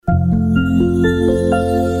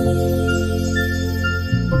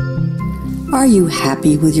Are you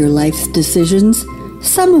happy with your life's decisions?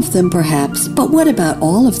 Some of them perhaps, but what about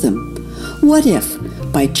all of them? What if,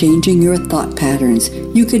 by changing your thought patterns,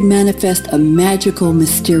 you could manifest a magical,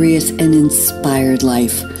 mysterious, and inspired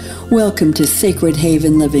life? Welcome to Sacred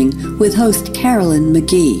Haven Living with host Carolyn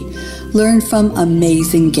McGee. Learn from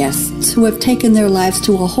amazing guests who have taken their lives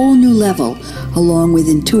to a whole new level, along with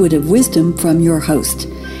intuitive wisdom from your host.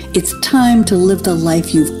 It's time to live the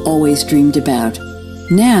life you've always dreamed about.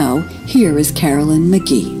 Now, here is Carolyn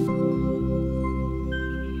McGee.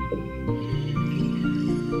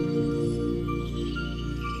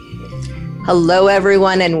 Hello,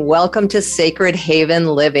 everyone, and welcome to Sacred Haven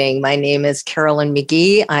Living. My name is Carolyn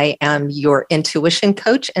McGee. I am your intuition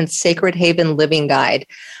coach and Sacred Haven Living guide.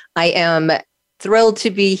 I am thrilled to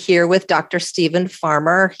be here with Dr. Stephen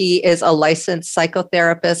Farmer. He is a licensed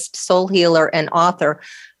psychotherapist, soul healer, and author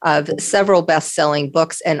of several best-selling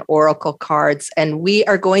books and oracle cards. And we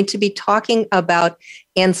are going to be talking about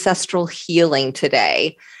ancestral healing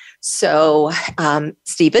today. So,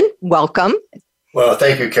 Stephen, welcome. Well,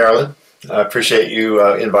 thank you, Carolyn. I appreciate you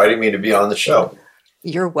inviting me to be on the show.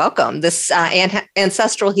 You're welcome. This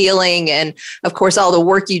ancestral healing and, of course, all the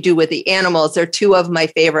work you do with the animals are two of my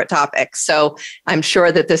favorite topics. So I'm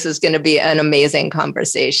sure that this is going to be an amazing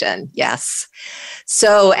conversation. Yes.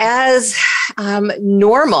 So as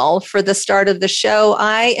normal for the start of the show,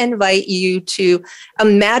 I invite you to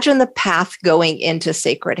imagine the path going into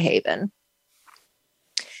Sacred Haven.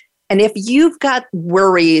 And if you've got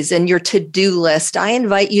worries in your to-do list, I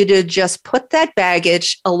invite you to just put that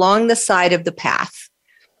baggage along the side of the path.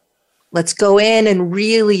 Let's go in and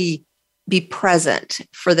really be present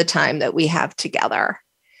for the time that we have together.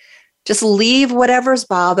 Just leave whatever's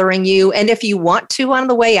bothering you. And if you want to on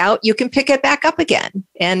the way out, you can pick it back up again.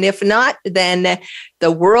 And if not, then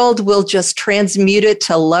the world will just transmute it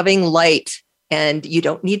to loving light and you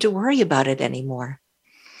don't need to worry about it anymore.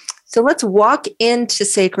 So let's walk into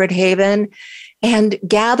Sacred Haven and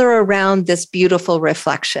gather around this beautiful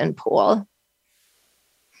reflection pool.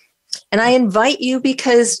 And I invite you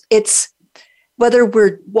because it's, whether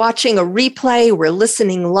we're watching a replay, we're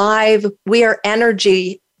listening live, we are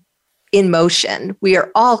energy in motion. We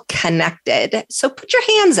are all connected. So put your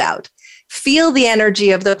hands out. Feel the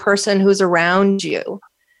energy of the person who's around you.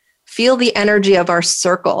 Feel the energy of our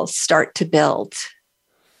circle start to build.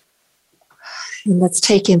 And let's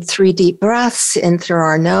take in 3 deep breaths in through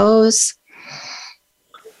our nose.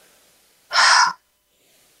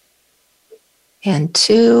 And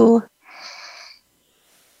 2.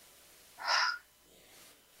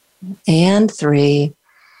 And 3.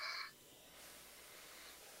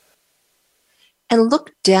 And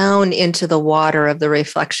look down into the water of the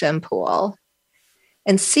reflection pool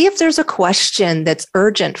and see if there's a question that's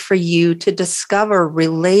urgent for you to discover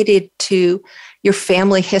related to your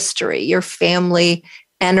family history, your family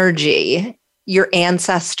energy, your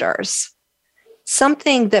ancestors.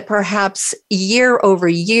 Something that perhaps year over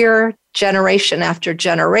year, generation after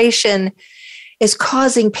generation, is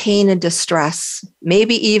causing pain and distress,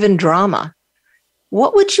 maybe even drama.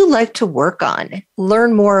 What would you like to work on,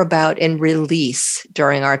 learn more about, and release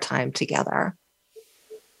during our time together?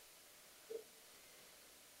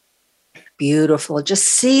 Beautiful. Just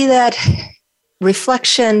see that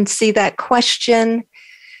reflection, see that question,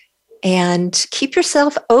 and keep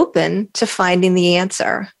yourself open to finding the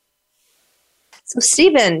answer. So,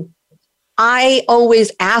 Stephen, I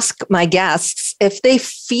always ask my guests if they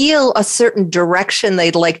feel a certain direction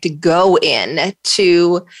they'd like to go in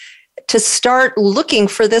to start looking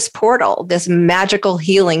for this portal, this magical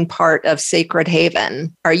healing part of Sacred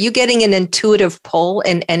Haven. Are you getting an intuitive pull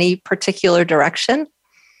in any particular direction?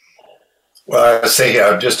 Well, I was thinking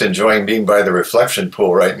I'm just enjoying being by the reflection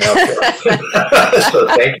pool right now. So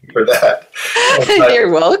thank you for that.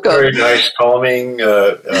 You're welcome. Very nice, calming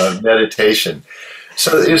meditation.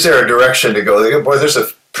 So is there a direction to go? Boy, there's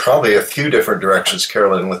probably a few different directions,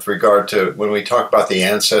 Carolyn, with regard to when we talk about the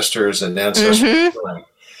ancestors and ancestral healing.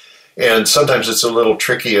 And sometimes it's a little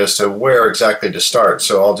tricky as to where exactly to start.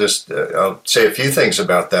 So I'll say a few things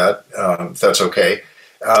about that, if that's okay.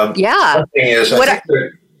 Yeah. One thing is,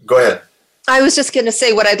 go ahead. I was just going to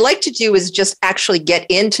say what I'd like to do is just actually get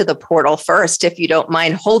into the portal first, if you don't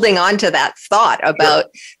mind holding on to that thought about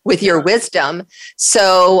with your wisdom.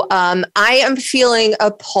 So I am feeling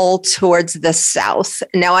a pull towards the south.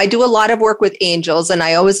 Now, I do a lot of work with angels, and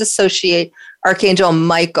I always associate Archangel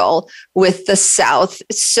Michael with the south.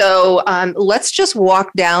 So let's just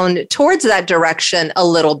walk down towards that direction a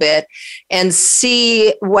little bit and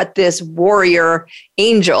see what this warrior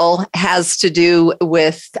angel has to do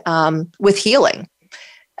with healing.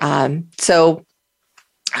 So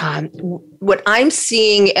what I'm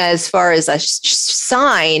seeing as far as a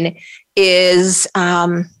sign is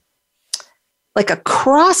like a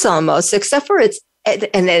cross almost, except for it's at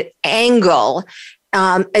an angle,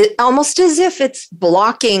 almost as if it's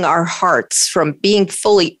blocking our hearts from being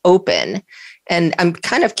fully open. And I'm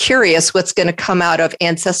kind of curious what's going to come out of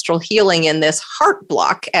ancestral healing in this heart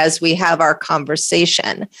block as we have our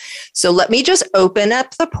conversation. So let me just open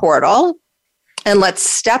up the portal and let's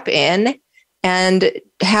step in and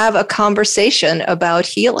have a conversation about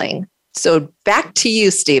healing. So back to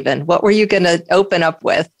you, Stephen. What were you going to open up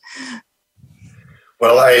with?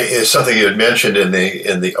 Well, it's something you had mentioned in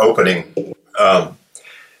the opening.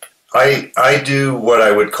 I do what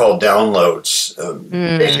I would call downloads,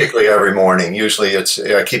 basically every morning. Usually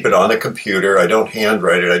I keep it on the computer. I don't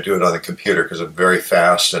handwrite it. I do it on the computer because I'm very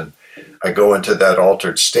fast and I go into that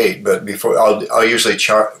altered state. But before, I'll usually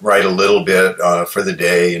write a little bit for the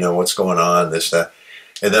day, what's going on, this, that.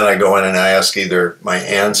 And then I go in and I ask either my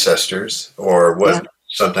ancestors or what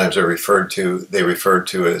sometimes they referred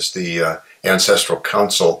to as the Ancestral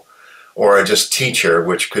Council, or I just teacher,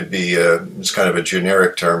 which could be it's kind of a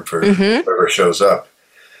generic term for whoever shows up,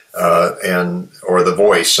 or the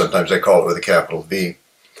voice. Sometimes they call it with a capital V.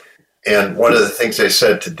 And one of the things they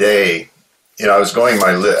said today, I was going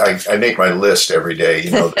I make my list every day,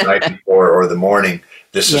 the night before or the morning.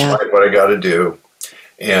 This is what I got to do.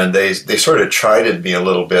 And they sort of chided me a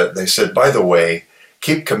little bit. They said, by the way,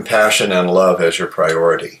 keep compassion and love as your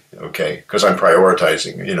priority, okay? Because I'm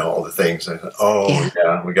prioritizing, all the things. I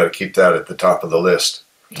said, we got to keep that at the top of the list.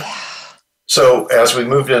 Yeah. So as we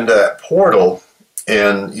moved into that portal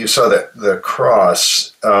and you saw that the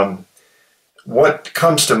cross, what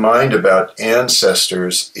comes to mind about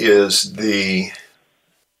ancestors is the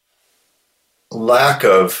lack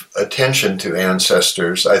of attention to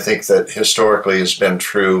ancestors. I think that historically has been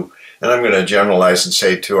true, and I'm going to generalize and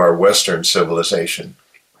say to our Western civilization.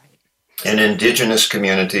 In indigenous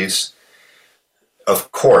communities,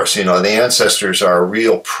 of course, the ancestors are a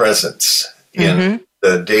real presence in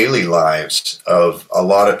the daily lives of a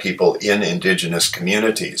lot of people in indigenous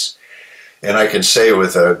communities. And I can say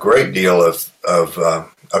with a great deal of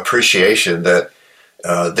appreciation that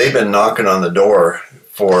they've been knocking on the door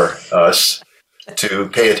for us to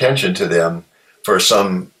pay attention to them for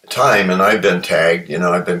some time. And I've been tagged,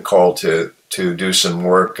 I've been called to do some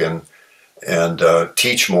work and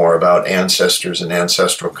teach more about ancestors and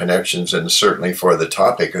ancestral connections, and certainly for the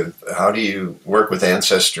topic of how do you work with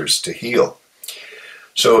ancestors to heal.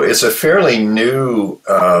 So it's a fairly new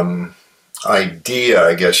idea,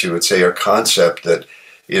 I guess you would say, or concept that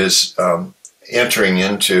is entering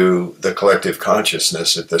into the collective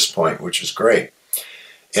consciousness at this point, which is great.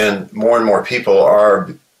 And more people are,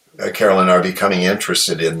 Carolyn, are becoming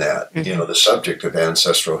interested in that, the subject of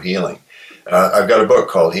ancestral healing. I've got a book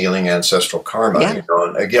called Healing Ancestral Karma.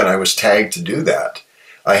 And again, I was tagged to do that.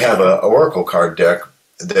 I have an oracle card deck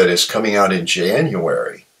that is coming out in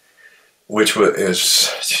January, which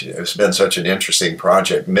has been such an interesting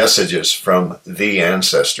project. Messages from the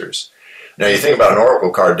ancestors. Now, you think about an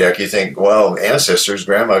oracle card deck, you think, well, ancestors,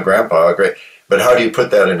 grandma, grandpa, great. But how do you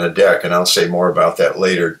put that in a deck? And I'll say more about that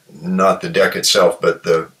later. Not the deck itself, but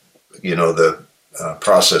the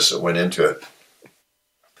process that went into it.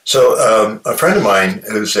 So a friend of mine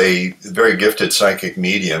who's a very gifted psychic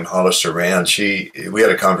medium, Hollister Rand, we had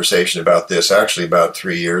a conversation about this actually about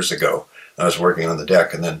 3 years ago. I was working on the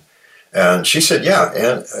deck, and she said,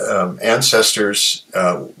 ancestors,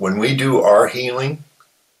 when we do our healing,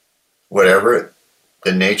 whatever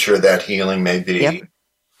the nature of that healing may be,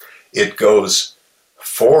 it goes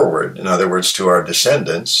forward, in other words, to our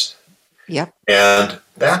descendants, and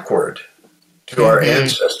backward to our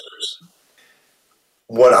ancestors.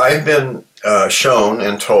 What I've been shown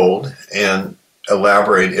and told and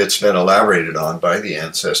it's been elaborated on by the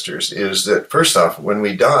ancestors, is that first off, when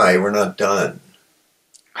we die, we're not done.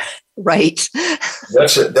 Right.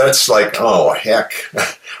 That's it. That's like, oh, heck.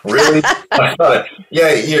 Really?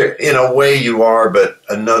 You're, in a way you are, but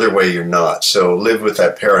another way you're not. So live with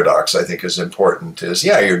that paradox, I think, is important.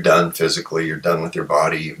 You're done physically. You're done with your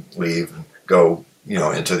body. You leave and go,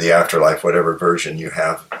 into the afterlife, whatever version you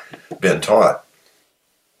have been taught.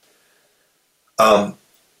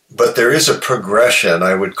 But there is a progression.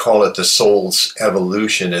 I would call it the soul's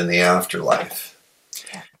evolution in the afterlife.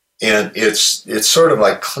 And it's sort of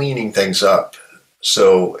like cleaning things up.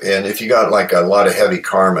 So, and if you got like a lot of heavy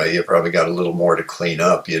karma, you probably got a little more to clean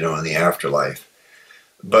up, in the afterlife.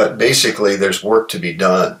 But basically, there's work to be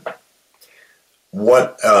done.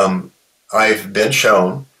 What I've been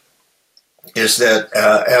shown is that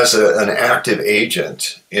as an active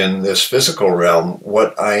agent in this physical realm,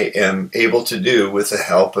 what I am able to do with the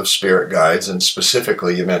help of spirit guides, and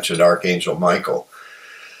specifically you mentioned Archangel Michael.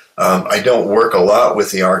 I don't work a lot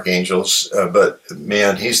with the archangels, but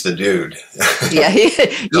man, he's the dude. Yeah,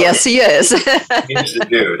 yes, he is. He's the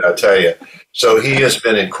dude, I'll tell you. So he has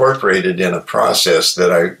been incorporated in a process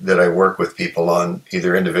that I work with people on,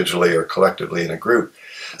 either individually or collectively in a group,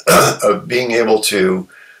 of being able to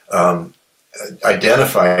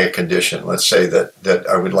identify a condition, let's say that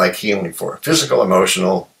I would like healing for, physical,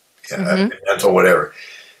 emotional, mental, whatever,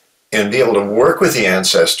 and be able to work with the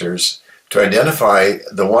ancestors to identify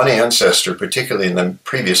the one ancestor, particularly in the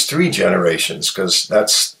previous 3 generations, because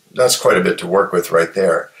that's quite a bit to work with right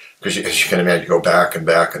there. Because as you can imagine, you go back and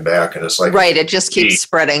back and back, and it's like... Right, it just keeps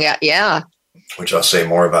spreading out, yeah. Which I'll say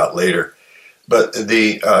more about later. But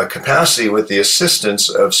the capacity with the assistance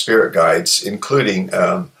of spirit guides, including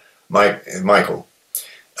Michael,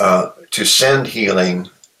 to send healing,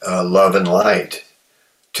 love, and light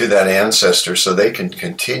to that ancestor so they can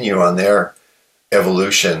continue on their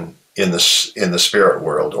evolution in the spirit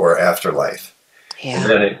world or afterlife. Yeah. And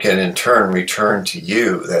then it can in turn return to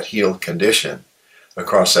you that healed condition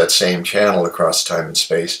across that same channel, across time and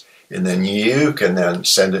space, and then you can then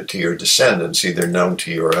send it to your descendants, either known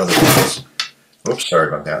to you or otherwise. Oops, sorry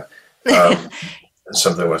about that.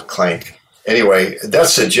 Something with clank. Anyway,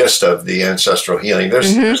 that's the gist of the ancestral healing.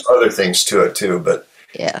 There's other things to it too, but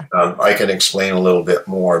yeah, I can explain a little bit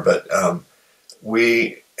more. But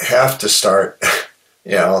we have to start.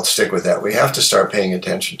 Yeah, I'll stick with that. We have to start paying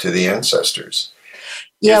attention to the ancestors.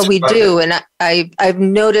 Yeah, we do. And I've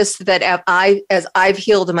noticed that as I've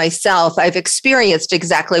healed myself, I've experienced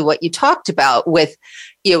exactly what you talked about with,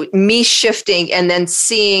 me shifting and then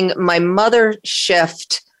seeing my mother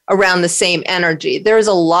shift around the same energy. There's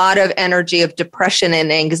a lot of energy of depression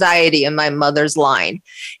and anxiety in my mother's line.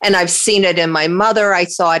 And I've seen it in my mother. I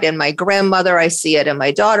saw it in my grandmother. I see it in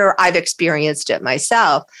my daughter. I've experienced it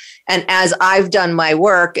myself. And as I've done my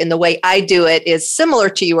work, and the way I do it is similar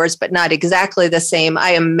to yours, but not exactly the same.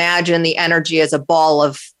 I imagine the energy as a ball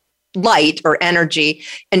of light or energy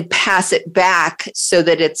and pass it back so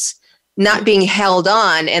that it's not being held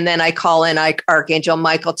on. And then I call in Archangel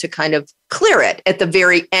Michael to kind of clear it at the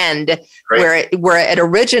very end where it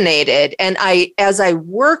originated. And as I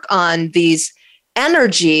work on these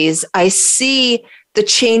energies, I see the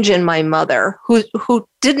change in my mother who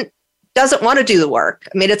doesn't want to do the work.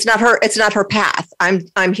 I mean, it's not her path.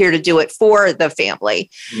 I'm here to do it for the family.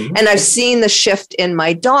 Mm-hmm. And I've seen the shift in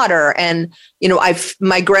my daughter, and,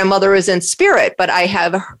 my grandmother is in spirit, but I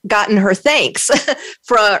have gotten her thanks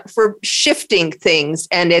for shifting things.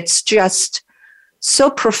 And it's just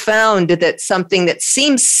so profound that something that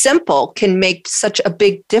seems simple can make such a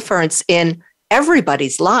big difference in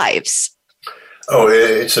everybody's lives. Oh,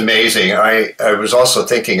 it's amazing. I was also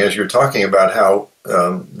thinking, as you're talking about how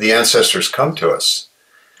the ancestors come to us.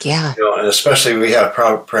 Yeah. And especially we have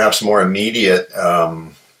perhaps more immediate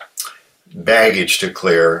baggage to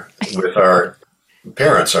clear with our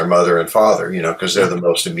parents, our mother and father, because they're the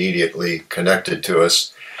most immediately connected to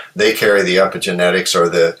us. They carry the epigenetics or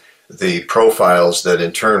the profiles that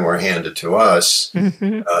in turn were handed to us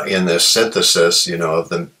in this synthesis, of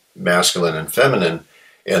the masculine and feminine.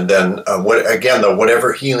 And then,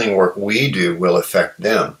 whatever healing work we do will affect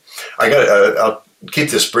them. I'll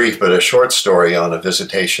keep this brief, but a short story on a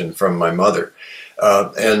visitation from my mother.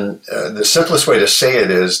 And the simplest way to say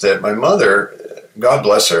it is that my mother, God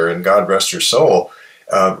bless her and God rest her soul,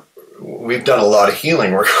 we've done a lot of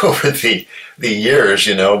healing work over the years,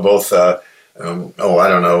 both,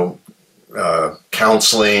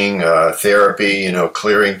 counseling, therapy,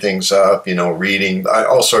 clearing things up, reading,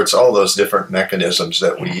 all those different mechanisms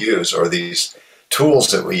that we use, or these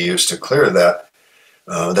tools that we use to clear that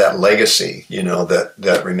legacy,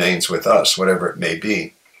 that remains with us, whatever it may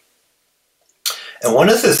be. And one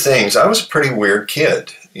of the things, I was a pretty weird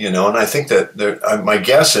kid, and I think that my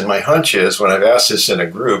guess and my hunch is, when I've asked this in a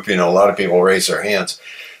group, a lot of people raise their hands.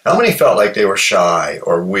 How many felt like they were shy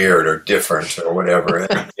or weird or different or whatever?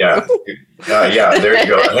 Yeah, there you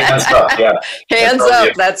go. Hands up, yeah. Hands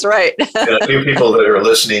up, that's right. A few people that are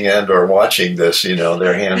listening and or watching this,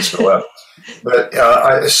 their hands go up. But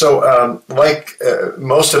like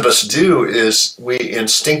most of us do, is we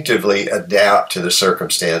instinctively adapt to the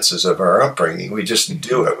circumstances of our upbringing. We just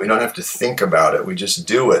do it. We don't have to think about it. We just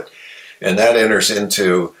do it. And that enters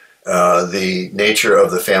into the nature of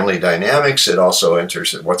the family dynamics. It also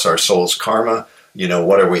enters what's our soul's karma,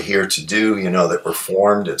 what are we here to do, that we're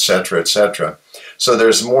formed, et cetera, et cetera. So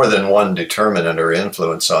there's more than one determinant or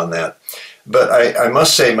influence on that. But I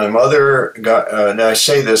must say, my mother got, and I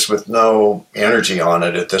say this with no energy on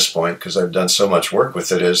it at this point because I've done so much work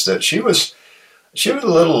with it, is that she was a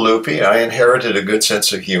little loopy. I inherited a good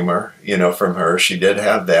sense of humor, from her. She did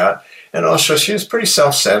have that. And also she was pretty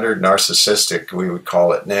self-centered, narcissistic, we would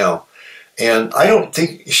call it now. And I don't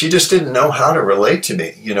think, she just didn't know how to relate to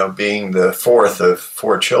me, being the fourth of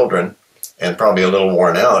 4 children. And probably a little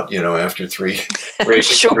worn out, after 3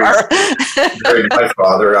 raising Sure. Married my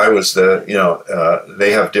father. I was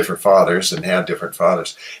they have different fathers and had different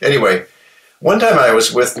fathers. Anyway, one time I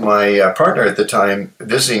was with my partner at the time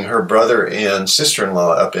visiting her brother and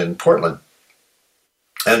sister-in-law up in Portland,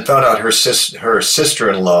 and found out her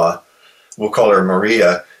sister-in-law, we'll call her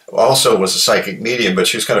Maria, also was a psychic medium, but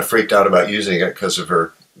she was kind of freaked out about using it because of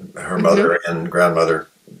her mother and grandmother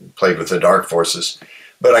played with the dark forces.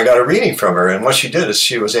 But I got a reading from her, and what she did is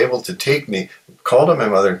she was able to take me, called on my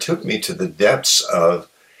mother, and took me to the depths of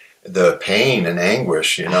the pain and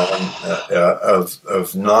anguish,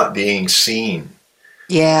 of not being seen.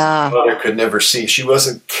 Yeah. My mother could never see. She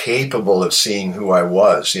wasn't capable of seeing who I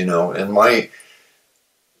was, and my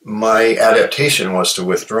adaptation was to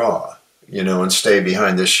withdraw, and stay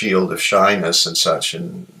behind this shield of shyness and such,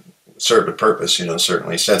 and served a purpose,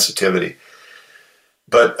 certainly sensitivity.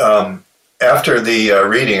 But after the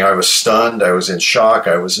reading, I was stunned. I was in shock.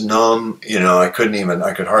 I was numb. I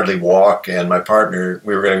could hardly walk. And my partner,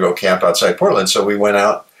 we were going to go camp outside Portland. So we went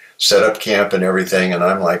out, set up camp and everything. And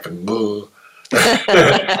I'm like, boo,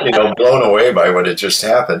 blown away by what had just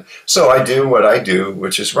happened. So I do what I do,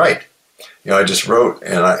 which is write. I just wrote,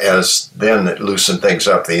 and then it loosened things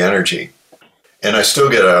up, the energy. And I still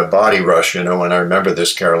get a body rush, when I remember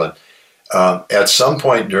this, Carolyn. At some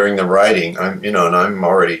point during the writing, and I'm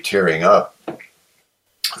already tearing up,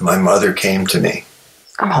 my mother came to me.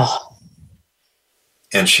 Oh.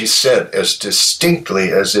 And she said, as distinctly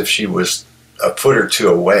as if she was a foot or 2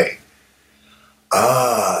 away,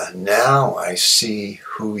 now I see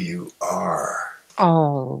who you are.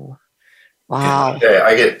 Oh, wow. And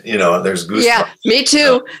I get, there's goosebumps. Yeah, me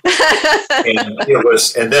too.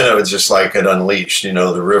 And then it was just like it unleashed,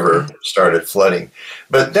 the river started flooding.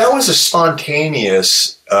 But that was a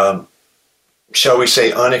spontaneous, shall we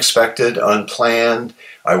say, unexpected, unplanned.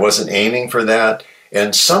 I wasn't aiming for that.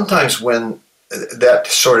 And sometimes when that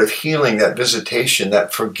sort of healing, that visitation,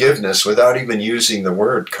 that forgiveness, without even using the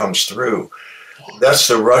word, comes through, that's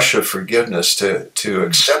the rush of forgiveness to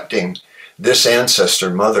accepting this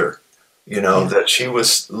ancestor mother, that she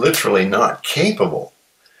was literally not capable.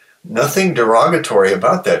 Nothing derogatory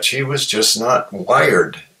about that. She was just not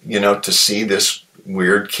wired, to see this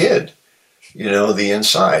weird kid, the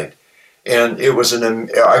inside. And it was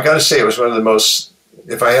I got to say, it was one of the most,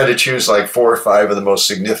 if I had to choose like 4 or 5 of the most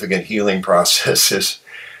significant healing processes,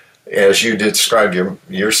 as you described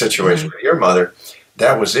your situation with your mother,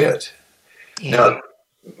 that was it. Yeah. Now,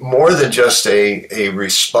 more than just a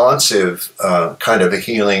responsive kind of a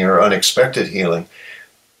healing or unexpected healing,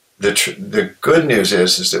 the good news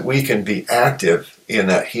is that we can be active in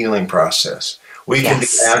that healing process. We can be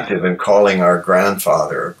active in calling our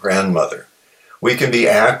grandfather or grandmother. We can be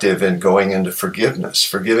active in going into forgiveness,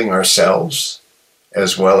 forgiving ourselves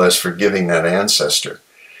as well as forgiving that ancestor.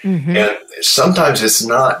 Mm-hmm. And sometimes it's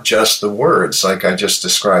not just the words, like I just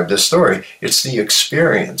described this story. It's the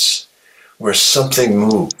experience where something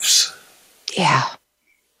moves. Yeah.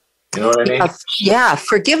 You know what I mean? Yeah.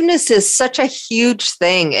 Forgiveness is such a huge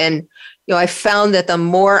thing. And, I found that the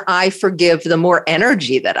more I forgive, the more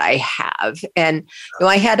energy that I have. And,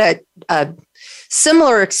 I had a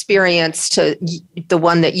similar experience to the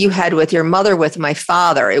one that you had with your mother with my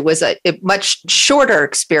father. It was a much shorter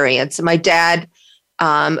experience. My dad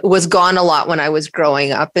was gone a lot when I was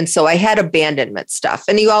growing up. And so I had abandonment stuff.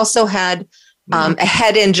 And he also had a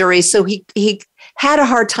head injury. So he had a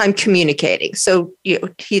hard time communicating. So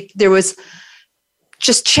there was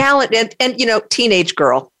just challenge and teenage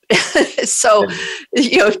girl. So,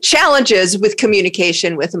 challenges with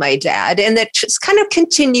communication with my dad. And that just kind of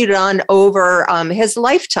continued on over his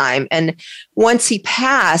lifetime. And once he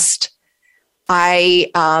passed,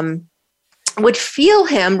 I would feel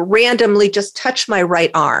him randomly just touch my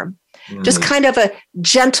right arm. Just kind of a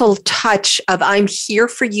gentle touch of, I'm here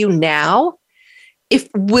for you now.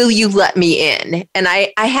 Will you let me in? And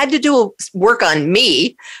I had to do work on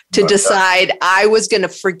me to decide I was going to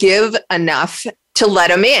forgive enough to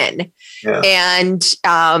let him in. Yeah. And,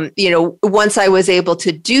 once I was able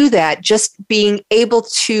to do that, just being able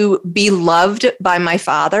to be loved by my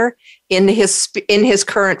father in his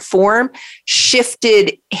current form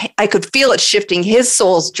shifted. I could feel it shifting his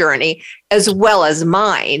soul's journey as well as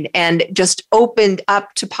mine, and just opened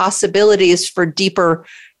up to possibilities for deeper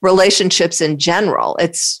relationships in general.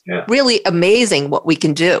 It's really amazing what we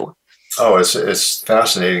can do. Oh, it's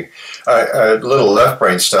fascinating. A little left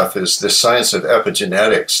brain stuff is the science of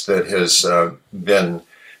epigenetics that has been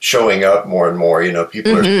showing up more and more.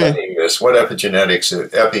 People are studying this. What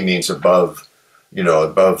epigenetics? Epi means above,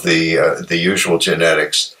 above the usual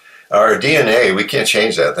genetics. Our DNA, we can't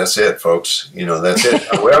change that. That's it, folks. That's it.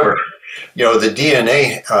 However, the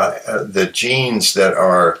DNA, the genes that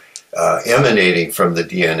are emanating from the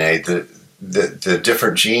DNA, the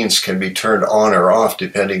different genes can be turned on or off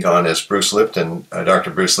depending on, as Bruce Lipton, Dr.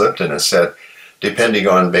 Bruce Lipton has said, depending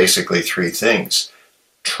on basically three things.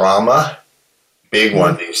 Trauma, big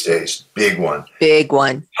one these days, big one. Big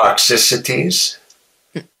one. Toxicities,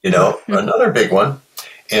 another big one.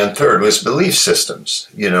 And third was belief systems,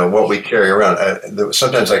 what we carry around.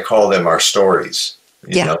 Sometimes I call them our stories,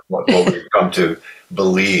 what we've come to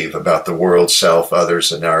believe about the world, self,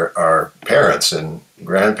 others, and our parents and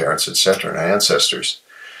grandparents, etc., and our ancestors.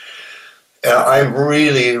 I'm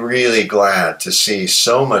really, really glad to see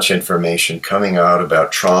so much information coming out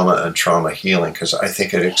about trauma and trauma healing, because I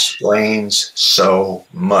think it explains so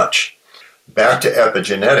much. Back to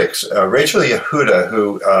epigenetics, Rachel Yehuda,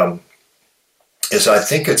 who is, I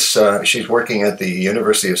think she's working at the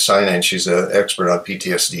University of Sinai, and she's an expert on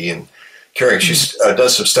PTSD and caring. She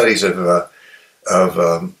does some studies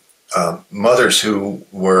of mothers who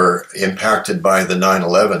were impacted by the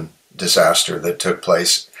 9/11 disaster that took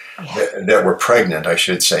place, that were pregnant, I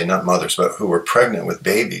should say, not mothers, but who were pregnant with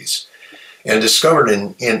babies, and discovered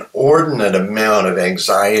an inordinate amount of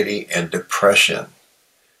anxiety and depression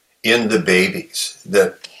in the babies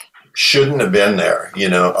that shouldn't have been there,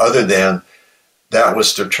 other than that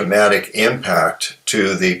was the traumatic impact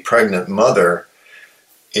to the pregnant mother.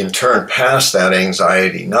 In turn, passed that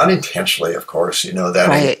anxiety, not intentionally, of course, that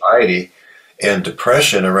anxiety and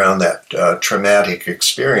depression around that traumatic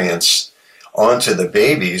experience onto the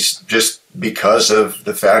babies, just because of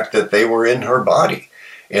the fact that they were in her body.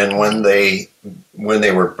 And when they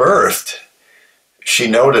were birthed, she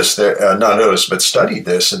but studied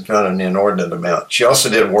this and found an inordinate amount. She also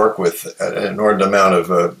did work with an inordinate amount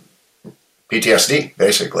of PTSD,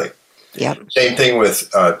 basically. Yep. Same thing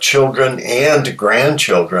with children and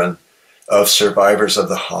grandchildren of survivors of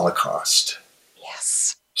the Holocaust.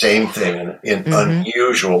 Yes. Same thing in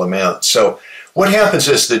unusual amounts. So what happens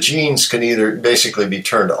is the genes can either basically be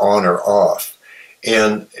turned on or off.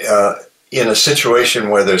 And in a situation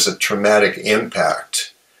where there's a traumatic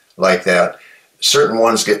impact like that, certain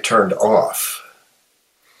ones get turned off.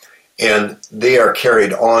 And they are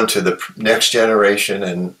carried on to the next generation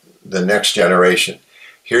and the next generation.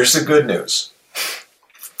 Here's the good news,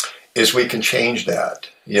 is we can change that.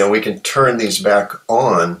 We can turn these back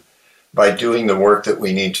on by doing the work that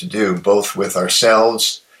we need to do, both with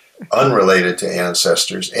ourselves, unrelated to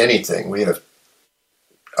ancestors, anything. We have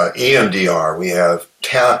EMDR, we have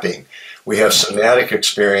tapping, we have somatic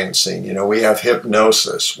experiencing, we have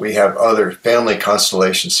hypnosis, we have other family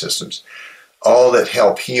constellation systems, all that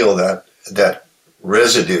help heal that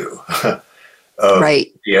residue of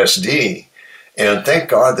PTSD. And thank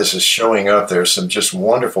God this is showing up. There's some just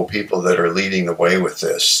wonderful people that are leading the way with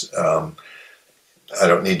this. I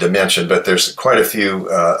don't need to mention, but there's quite a few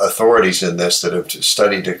authorities in this that have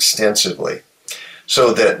studied extensively.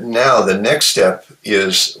 So that now the next step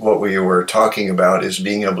is what we were talking about, is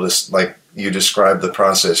being able to, like you described the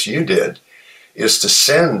process you did, is to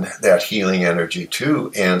send that healing energy to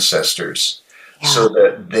ancestors so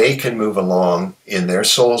that they can move along in their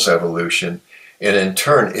soul's evolution. And in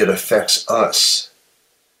turn, it affects us.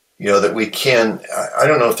 That we can, I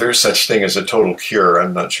don't know if there's such thing as a total cure.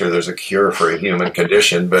 I'm not sure there's a cure for a human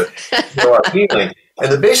condition, but our healing.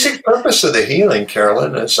 And the basic purpose of the healing,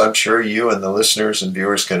 Carolyn, as I'm sure you and the listeners and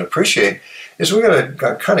viewers can appreciate, is we're going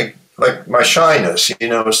to kind of, like my shyness,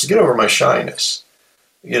 is to get over my shyness.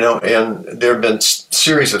 And there have been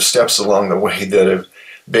series of steps along the way that have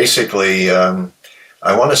basically, I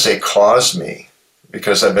want to say, caused me,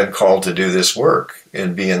 because I've been called to do this work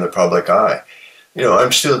and be in the public eye.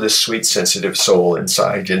 I'm still this sweet, sensitive soul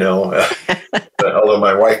inside, although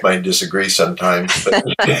my wife might disagree sometimes. But,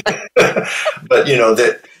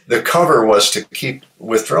 that the cover was to keep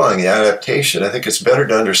withdrawing the adaptation. I think it's better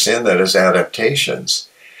to understand that as adaptations.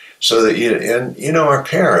 So that, our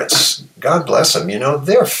parents, God bless them,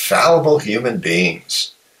 they're fallible human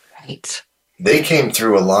beings. Right. They came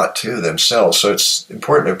through a lot too themselves. So it's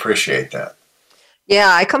important to appreciate that.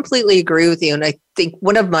 Yeah, I completely agree with you. And I think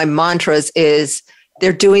one of my mantras is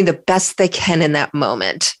they're doing the best they can in that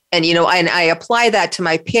moment. And, and I apply that to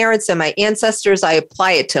my parents and my ancestors. I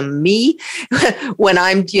apply it to me when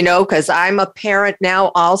I'm, because I'm a parent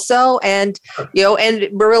now also. And, and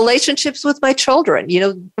relationships with my children,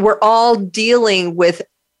 we're all dealing with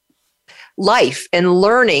life and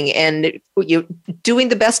learning and doing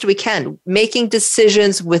the best we can, making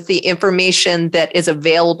decisions with the information that is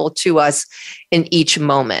available to us in each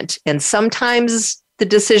moment. And sometimes the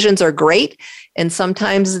decisions are great, and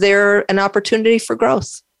sometimes they're an opportunity for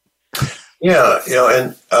growth. Yeah,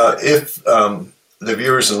 and if the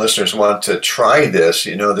viewers and listeners want to try this,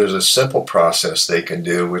 there's a simple process they can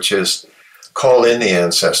do, which is call in the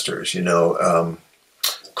ancestors,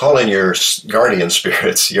 call in your guardian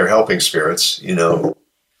spirits, your helping spirits,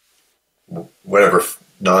 whatever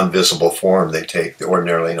non-visible form they take, the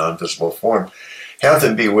ordinarily non-visible form, have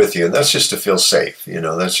them be with you. And that's just to feel safe,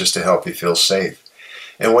 that's just to help you feel safe.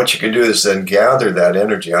 And what you can do is then gather that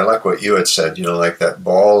energy. I like what you had said, like that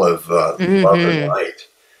ball of love and light.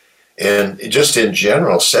 And just in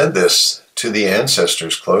general, send this to the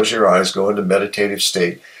ancestors. Close your eyes, go into meditative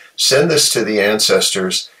state. Send this to the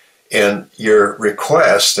ancestors. And your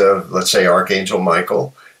request of, let's say, Archangel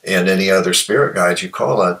Michael and any other spirit guides you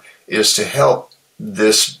call on is to help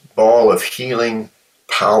this ball of healing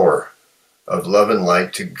power of love and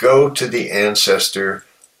light to go to the ancestor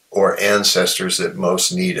or ancestors that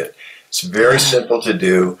most need it. It's very simple to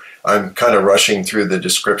do. I'm kind of rushing through the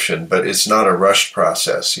description, but it's not a rushed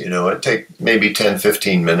process. It takes maybe 10,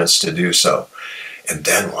 15 minutes to do so. And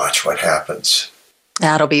then watch what happens.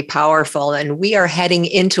 That'll be powerful. And we are heading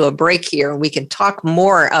into a break here, and we can talk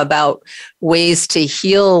more about ways to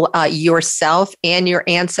heal yourself and your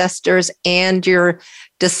ancestors and your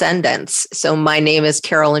descendants. So my name is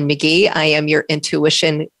Carolyn McGee. I am your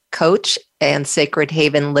intuition coach and Sacred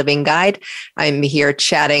Haven Living Guide. I'm here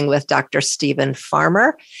chatting with Dr. Stephen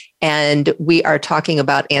Farmer, and we are talking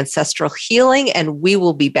about ancestral healing, and we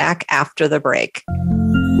will be back after the break.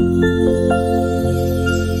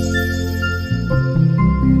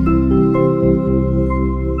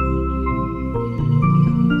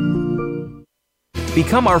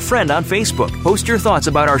 Become our friend on Facebook. Post your thoughts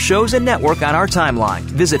about our shows and network on our timeline.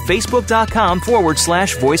 Visit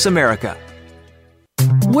Facebook.com/Voice America.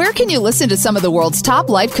 Where can you listen to some of the world's top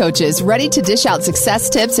life coaches ready to dish out success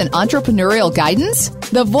tips and entrepreneurial guidance?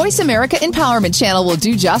 The Voice America Empowerment Channel will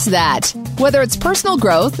do just that. Whether it's personal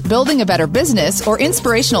growth, building a better business, or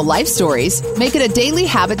inspirational life stories, make it a daily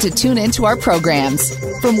habit to tune into our programs.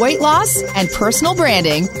 From weight loss and personal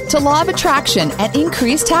branding to law of attraction and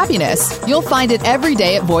increased happiness, you'll find it every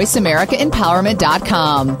day at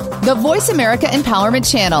VoiceAmericaEmpowerment.com. The Voice America Empowerment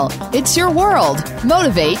Channel. It's your world.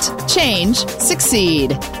 Motivate, change,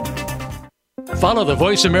 succeed. Follow the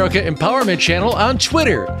Voice America Empowerment Channel on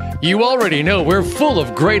Twitter. You already know we're full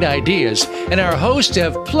of great ideas, and our hosts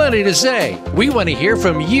have plenty to say. We want to hear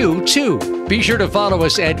from you, too. Be sure to follow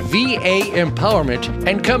us at VA Empowerment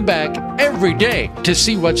and come back every day to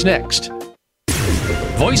see what's next.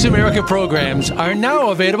 Voice America programs are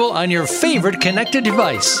now available on your favorite connected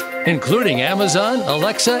device, including Amazon,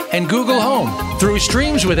 Alexa, and Google Home. Through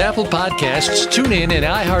streams with Apple Podcasts, TuneIn, and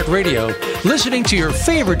iHeartRadio, listening to your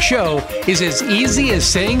favorite show is as easy as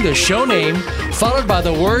saying the show name followed by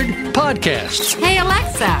the word podcast. Hey,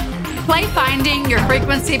 Alexa, play Finding Your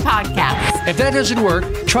Frequency podcast. If that doesn't work,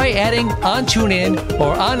 try adding on TuneIn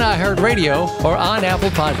or on iHeartRadio or on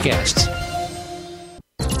Apple Podcasts.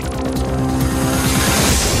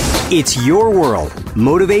 It's your world.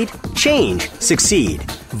 Motivate, change, succeed.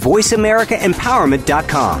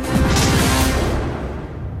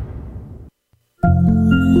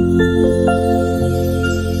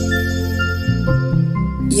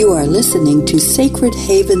 You are listening to Sacred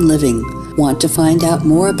Haven Living. Want to find out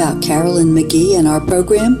more about Carolyn McGee and our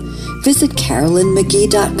program? Visit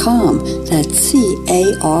CarolynMcGee.com. That's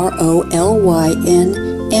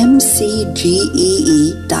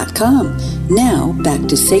CarolynMcgee.com. Now, back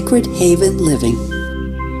to Sacred Haven Living.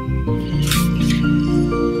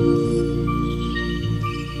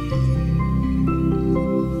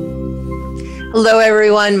 Hello,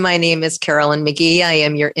 everyone. My name is Carolyn McGee. I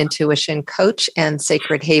am your intuition coach and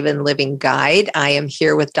Sacred Haven Living Guide. I am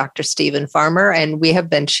here with Dr. Stephen Farmer, and we have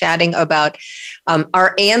been chatting about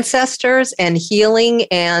our ancestors and healing.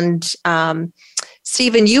 And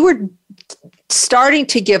Stephen, you were starting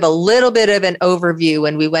to give a little bit of an overview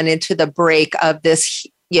when we went into the break of this,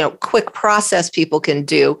 quick process people can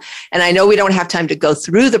do. And I know we don't have time to go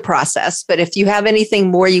through the process, but if you have anything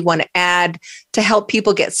more you want to add to help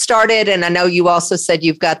people get started, and I know you also said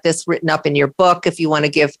you've got this written up in your book. If you want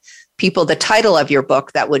to give people the title of your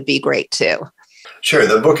book, that would be great too. Sure.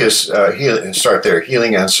 The book is, start there,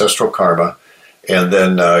 Healing Ancestral Karma. And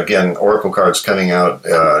then, again, Oracle cards coming out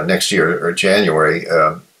next year or January,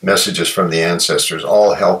 messages from the ancestors,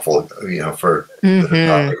 all helpful, for the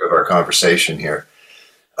topic of our conversation here.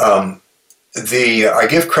 I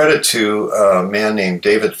give credit to a man named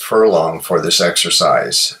David Furlong for this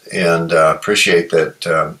exercise, and appreciate that.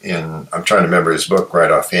 I'm trying to remember his book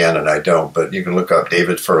right offhand, and I don't, but you can look up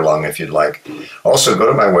David Furlong if you'd like. Also, go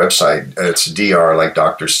to my website. It's dr like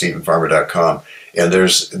drstephenfarmer.com, and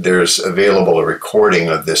there's available a recording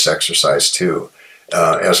of this exercise too,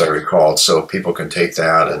 as I recalled, so people can take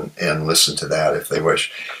that and listen to that if they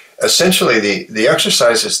wish. Essentially, the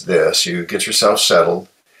exercise is this: you get yourself settled.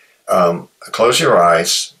 Close your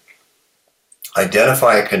eyes,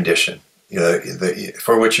 identify a condition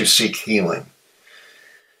for which you seek healing.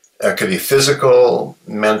 It could be physical,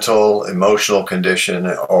 mental, emotional condition,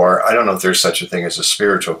 or I don't know if there's such a thing as a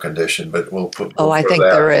spiritual condition, but we'll I think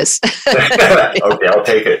that. there is. Okay, I'll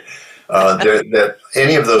take it. That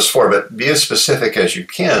any of those four, but be as specific as you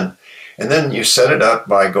can. And then you set it up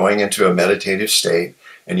by going into a meditative state,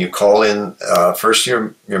 and you call in first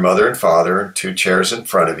your mother and father, 2 chairs in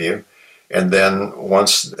front of you. And then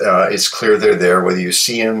once it's clear they're there, whether you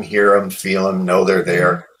see them, hear them, feel them, know they're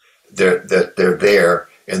there, that they're there.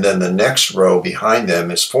 And then the next row behind them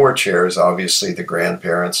is 4 chairs, obviously the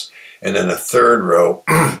grandparents, and then a third row,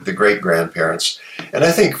 the great-grandparents. And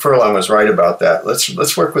I think Furlong was right about that.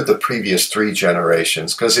 Let's work with the previous 3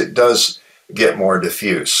 generations, because it does get more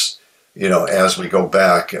diffuse, as we go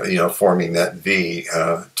back, forming that V,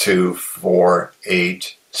 2, 4,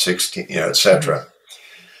 8, 16, etc.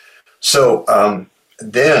 So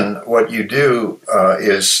then what you do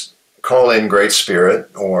is call in Great Spirit,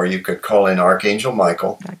 or you could call in Archangel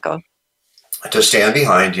Michael to stand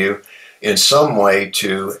behind you in some way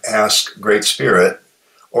to ask Great Spirit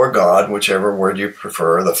or God, whichever word you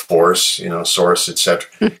prefer, the force, source,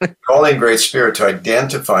 etc. Call in Great Spirit to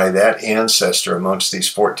identify that ancestor amongst these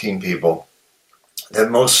 14 people that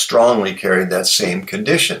most strongly carried that same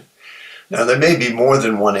condition. Now, there may be more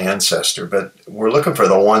than one ancestor, but we're looking for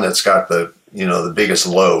the one that's got the biggest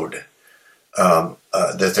load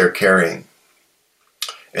that they're carrying.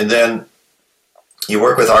 And then you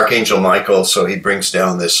work with Archangel Michael, so he brings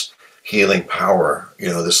down this healing power,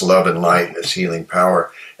 this love and light, this healing power.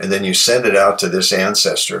 And then you send it out to this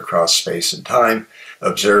ancestor across space and time,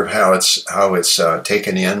 observe how it's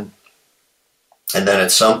taken in. And then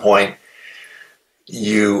at some point,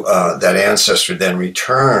 that ancestor then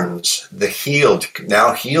returns the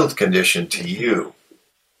now healed condition to you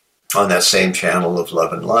on that same channel of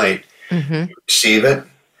love and light. Mm-hmm. You receive it,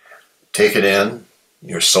 take it in,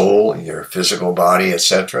 your soul, your physical body,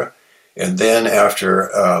 etc. And then after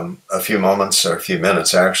a few moments, or a few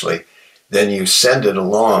minutes actually, then you send it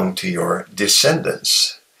along to your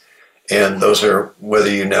descendants. And those are, whether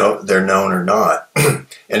they're known or not. And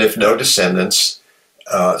if no descendants,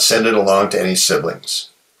 send it along to any siblings.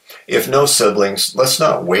 If no siblings, let's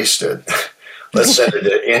not waste it. Let's send it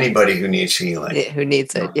to anybody who needs healing. Who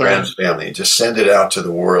needs it, yeah. Friends, family. Just send it out to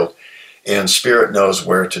the world. And Spirit knows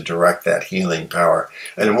where to direct that healing power.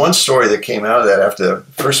 And one story that came out of that after the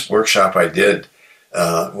first workshop I did,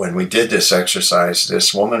 when we did this exercise,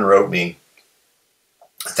 this woman wrote me,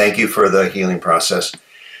 "Thank you for the healing process.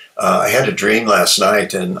 I had a dream last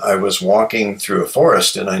night, and I was walking through a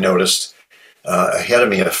forest, and I noticed ahead of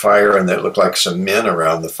me a fire, and there looked like some men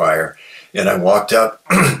around the fire. And I walked up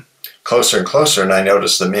closer and closer, and I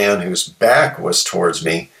noticed the man whose back was towards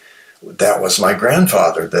me. That was my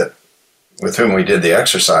grandfather with whom we did the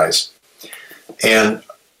exercise. And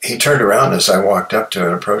he turned around as I walked up to him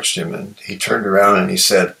and approached him, and he turned around and he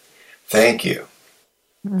said, 'Thank you.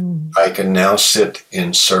 I can now sit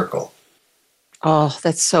in circle.'" Oh,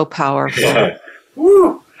 that's so powerful. Yeah.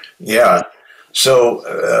 Woo. Yeah. So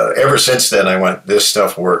ever since then, I went, this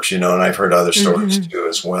stuff works, and I've heard other stories too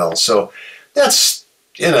as well. So that's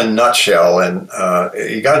in a nutshell, and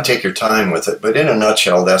you got to take your time with it. But in a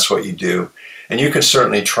nutshell, that's what you do. And you can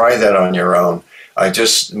certainly try that on your own.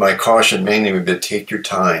 My caution mainly would be take your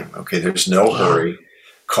time. Okay, there's no hurry.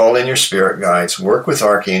 Call in your spirit guides. Work with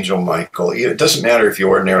Archangel Michael. It doesn't matter if you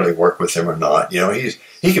ordinarily work with him or not.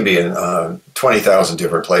 He can be in 20,000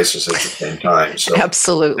 different places at the same time. So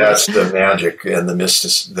absolutely, that's the magic and the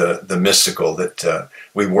mystical that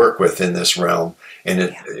we work with in this realm.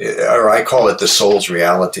 And or I call it the soul's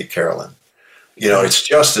reality, Carolyn. It's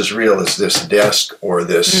just as real as this desk or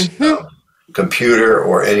this computer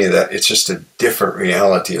or any of that. It's just a different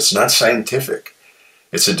reality. It's not scientific.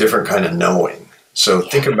 It's a different kind of knowing. So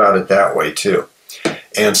think about it that way too.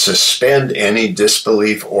 And suspend any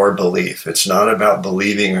disbelief or belief. It's not about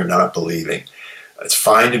believing or not believing. It's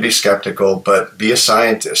fine to be skeptical, but be a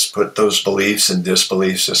scientist. Put those beliefs and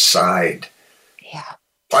disbeliefs aside. Yeah.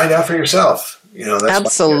 Find out for yourself. That's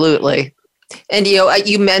absolutely. And,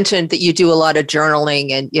 you mentioned that you do a lot of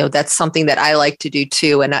journaling, and, that's something that I like to do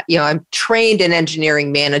too. And, I'm trained in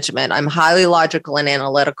engineering management. I'm highly logical and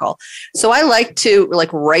analytical. So I like to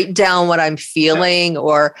write down what I'm feeling,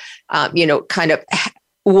 or, kind of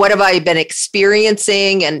what have I been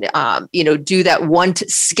experiencing, and, do that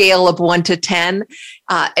scale of 1 to 10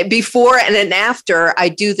 before and then after I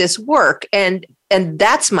do this work. And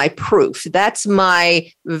that's my proof. That's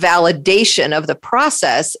my validation of the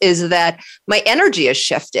process, is that my energy has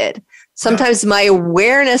shifted. Sometimes my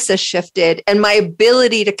awareness has shifted, and my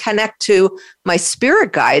ability to connect to my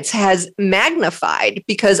spirit guides has magnified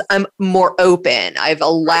because I'm more open. I've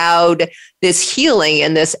allowed this healing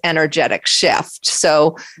and this energetic shift.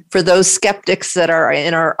 So for those skeptics that are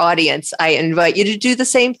in our audience, I invite you to do the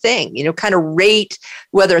same thing, kind of rate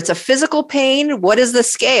whether it's a physical pain, what is the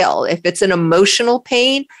scale? If it's an emotional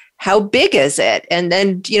pain, how big is it? And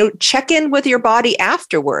then, check in with your body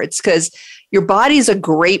afterwards, because your body is a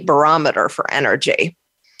great barometer for energy.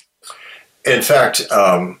 In fact,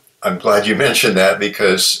 I'm glad you mentioned that,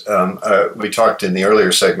 because we talked in the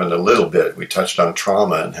earlier segment a little bit. We touched on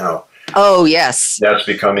trauma and how yes, that's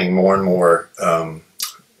becoming more and more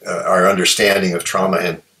our understanding of trauma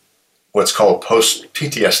and what's called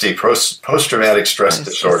PTSD, post-traumatic stress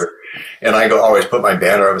disorder. And I always put my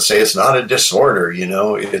banner up and say it's not a disorder.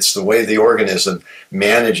 It's the way the organism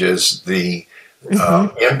manages the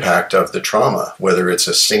impact of the trauma, whether it's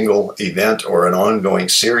a single event or an ongoing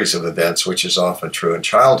series of events, which is often true in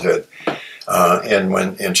childhood. And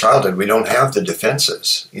when in childhood, we don't have the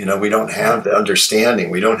defenses, we don't have the understanding,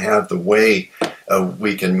 we don't have the way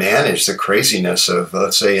we can manage the craziness of,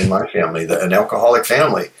 let's say in my family, an alcoholic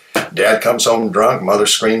family. Dad comes home drunk, mother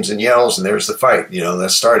screams and yells, and there's the fight.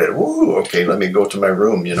 That started. Woo, okay, let me go to my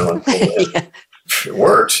room, and pull in. It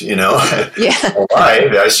worked, Yeah.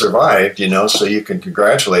 Alive, I survived, so you can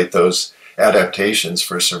congratulate those adaptations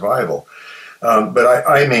for survival. But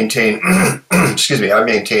I maintain, I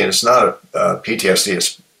maintain it's not a PTSD,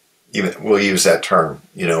 it's even, we'll use that term,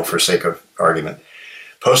 for sake of argument.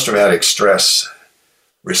 Post-traumatic stress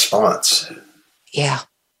response. Yeah.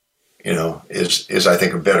 Is I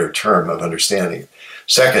think a better term of understanding.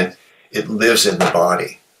 Second, it lives in the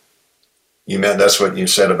body. That's what you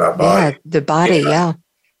said about body. Yeah, the body, yeah.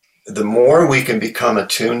 The more we can become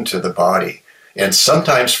attuned to the body, and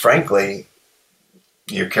sometimes, frankly,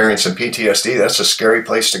 you're carrying some PTSD, that's a scary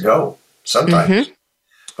place to go sometimes. Mm-hmm.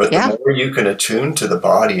 But the more you can attune to the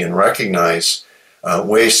body and recognize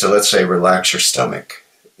ways to, let's say, relax your stomach,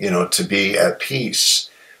 to be at peace,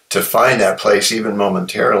 to find that place even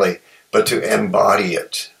momentarily, but to embody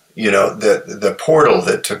it. The portal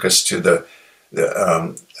that took us to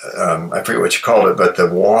I forget what you called it, but the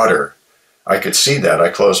water, I could see that. I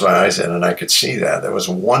closed my eyes in and I could see that. That was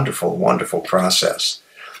a wonderful, wonderful process.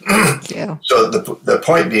 Yeah. So the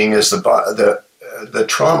point being is the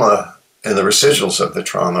trauma and the residuals of the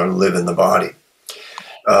trauma live in the body.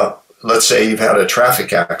 Let's say you've had a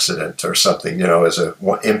traffic accident or something, as an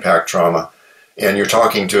impact trauma, and you're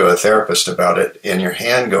talking to a therapist about it, and your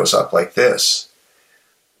hand goes up like this.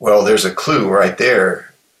 Well, there's a clue right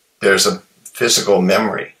there. There's a physical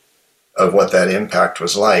memory of what that impact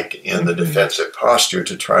was like in the defensive posture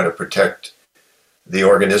to try to protect the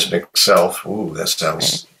organismic self. Ooh, that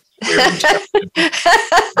sounds weird.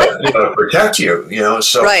 But, protect you,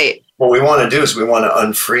 So right. What we want to do is we want to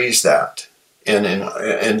unfreeze that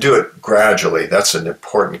and do it gradually. That's an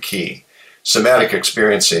important key. Somatic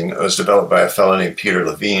experiencing was developed by a fellow named Peter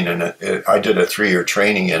Levine, and I did a 3-year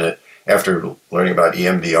training in it after learning about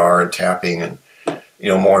EMDR and tapping and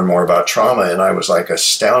more and more about trauma, and I was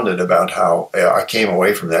astounded about how I came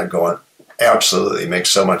away from that going, absolutely, makes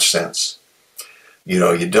so much sense.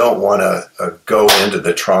 You don't want to go into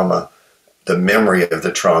the trauma, the memory of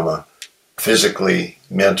the trauma, physically,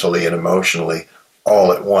 mentally, and emotionally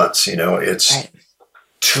all at once. It's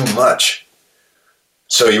too much.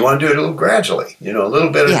 So you want to do it a little gradually, a little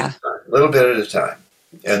bit at a time.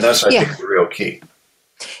 And that's, I think, the real key.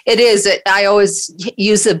 It is. I always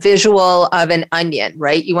use the visual of an onion,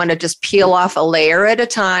 right? You want to just peel off a layer at a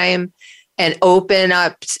time and open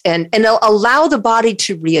up and allow the body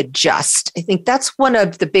to readjust. I think that's one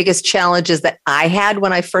of the biggest challenges that I had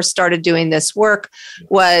when I first started doing this work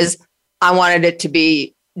was I wanted it to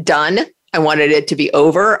be done. I wanted it to be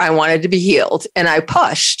over. I wanted to be healed. And I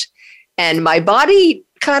pushed. And my body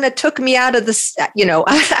kind of took me out of this,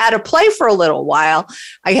 out of play for a little while.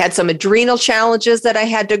 I had some adrenal challenges that I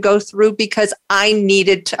had to go through because I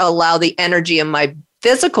needed to allow the energy in my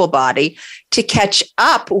physical body to catch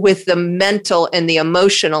up with the mental and the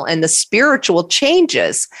emotional and the spiritual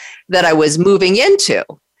changes that I was moving into.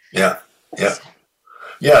 Yeah.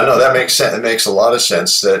 No, that makes sense. It makes a lot of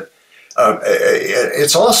sense. That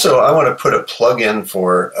it's also, I want to put a plug in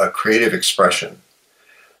for creative expression.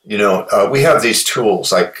 We have these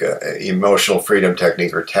tools like emotional freedom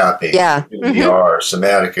technique or tapping, EMDR,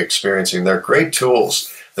 somatic experiencing. They're great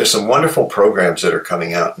tools. There's some wonderful programs that are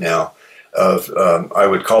coming out now of, I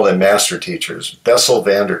would call them master teachers. Bessel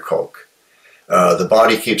van der Kolk, The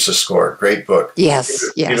Body Keeps the Score, great book. Yes.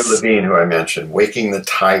 Peter Levine, who I mentioned, Waking the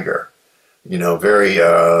Tiger, very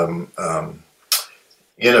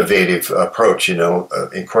innovative approach,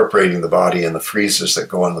 incorporating the body and the freezes that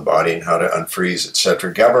go on the body and how to unfreeze,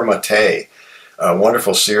 etc. Gabor Mate, a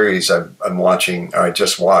wonderful series I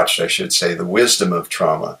just watched, I should say, The Wisdom of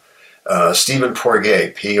Trauma. Stephen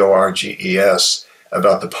Porges, Porges,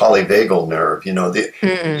 about the polyvagal nerve.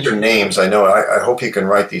 These are names I know. I hope you can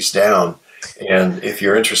write these down. And if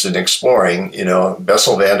you're interested in exploring,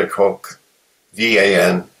 Bessel van der Kolk,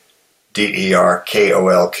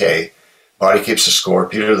 VANDERKOLK, Body Keeps the Score,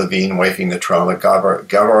 Peter Levine, Waking the Trauma, Gabor,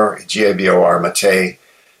 Gabor Mate,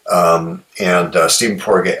 and Stephen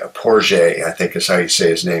Porges, I think is how you say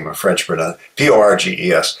his name, a Frenchman,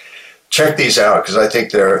 Porges. Check these out because I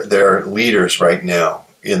think they're leaders right now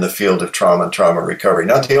in the field of trauma and trauma recovery.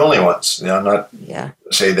 Not the only ones. I'm not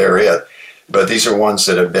say they're it, but these are ones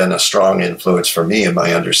that have been a strong influence for me in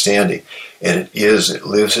my understanding. And it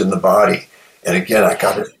lives in the body. And again, I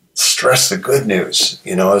got to stress the good news,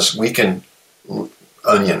 as we can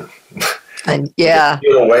onion. And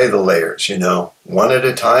peel away the layers, one at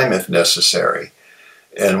a time if necessary.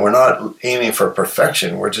 And we're not aiming for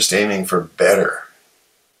perfection. We're just aiming for better.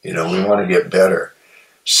 We want to get better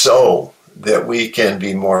so that we can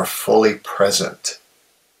be more fully present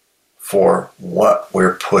for what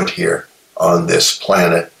we're put here on this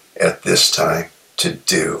planet at this time to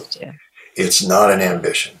do. Yeah. It's not an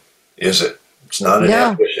ambition, is it? It's not an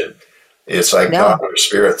ambition. It's like God or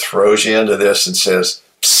Spirit throws you into this and says,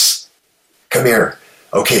 psst, come here.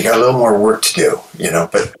 Okay, you got a little more work to do,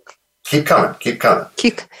 but keep coming.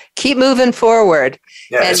 Keep moving forward.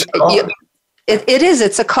 Yeah, and it's a calling.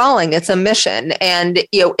 It's a calling. It's a mission. And,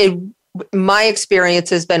 my experience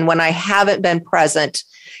has been when I haven't been present,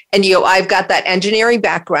 and, I've got that engineering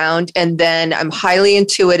background, and then I'm highly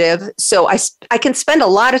intuitive. So I can spend a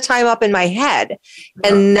lot of time up in my head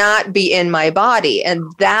and not be in my body. And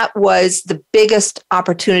that was the biggest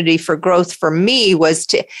opportunity for growth for me, was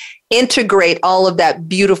to integrate all of that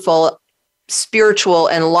beautiful spiritual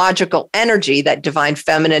and logical energy, that divine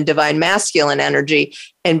feminine, divine masculine energy,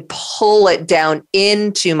 and pull it down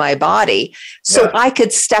into my body so I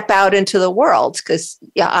could step out into the world. Because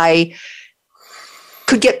I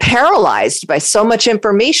could get paralyzed by so much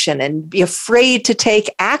information and be afraid to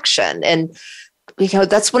take action. And,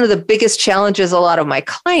 that's one of the biggest challenges a lot of my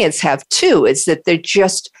clients have too, is that they're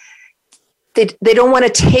just, they don't want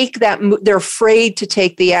to take that. They're afraid to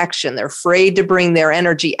take the action. They're afraid to bring their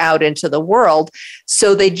energy out into the world.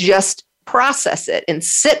 So they just process it and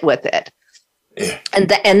sit with it. Yeah.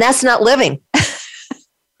 And that's not living.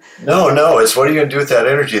 No. It's what are you going to do with that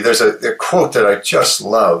energy? There's a quote that I just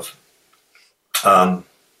love. And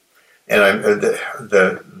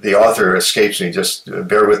the author escapes me. Just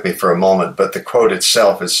bear with me for a moment. But the quote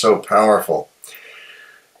itself is so powerful.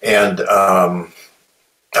 And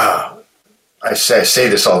I say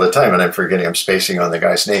this all the time, and I'm forgetting, I'm spacing on the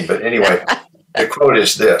guy's name. But anyway, the quote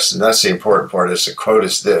is this, and that's the important part, is the quote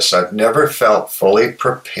is this: I've never felt fully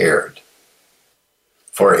prepared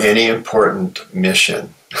for any important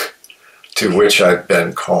mission to which I've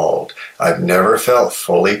been called. I've never felt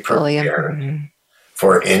fully prepared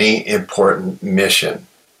for any important mission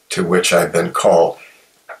to which I've been called.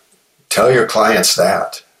 Tell your clients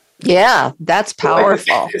that. Yeah, that's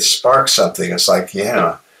powerful. It sparks something. It's like,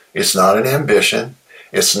 it's not an ambition.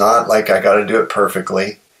 It's not like I got to do it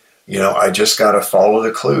perfectly. I just got to follow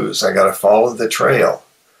the clues. I got to follow the trail.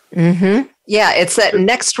 Mm-hmm. Yeah, it's that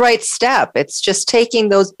next right step. It's just taking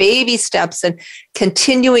those baby steps and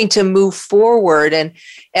continuing to move forward and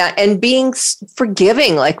being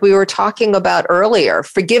forgiving, like we were talking about earlier,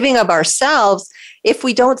 forgiving of ourselves. If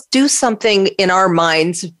we don't do something in our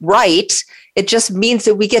minds right, it just means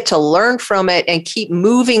that we get to learn from it and keep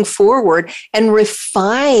moving forward and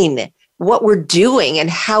refine what we're doing and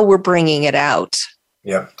how we're bringing it out.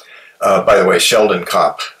 Yeah. By the way, Sheldon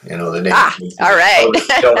Kopp, the name. All right.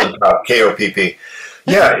 Sheldon Kopp, Kopp.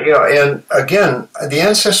 Yeah, and again, the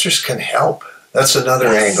ancestors can help. That's another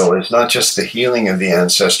angle. It's not just the healing of the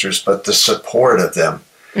ancestors, but the support of them.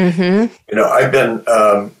 Mm-hmm. I've been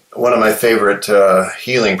one of my favorite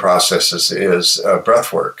healing processes is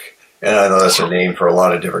breath work. And I know that's a name for a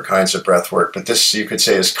lot of different kinds of breath work, but this, you could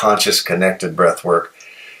say, is conscious connected breath work.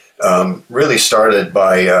 Really started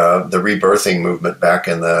by the rebirthing movement back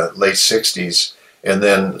in the late 60s. And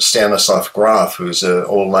then Stanislav Grof, who's an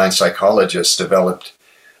old line psychologist, developed,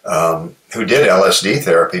 who did LSD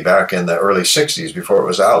therapy back in the early 60s before it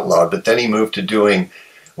was outlawed. But then he moved to doing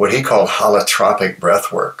what he called holotropic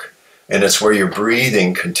breath work. And it's where you're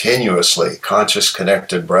breathing continuously, conscious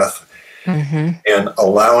connected breath, and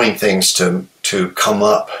allowing things to come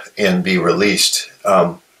up and be released.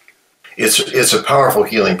 It's a powerful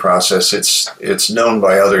healing process. It's known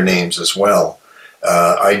by other names as well.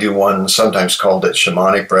 I do one sometimes called it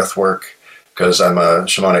shamanic breath work, because I'm a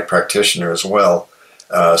shamanic practitioner as well.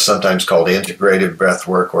 Sometimes called integrative breath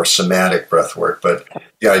work or somatic breath work. But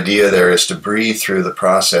the idea there is to breathe through the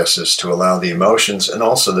processes to allow the emotions and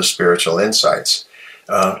also the spiritual insights.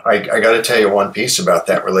 I got to tell you one piece about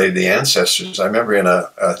that related to the ancestors. I remember in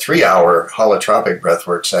a 3-hour holotropic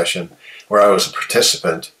breathwork session where I was a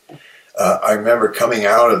participant. I remember coming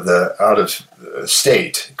out of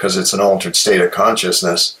state, because it's an altered state of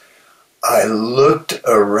consciousness. I looked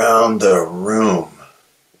around the room,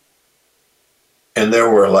 and there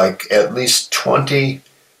were like at least 20,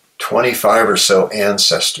 25 or so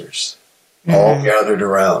ancestors all gathered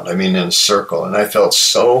around. I mean, in a circle, and I felt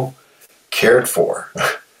so cared for,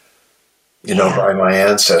 by my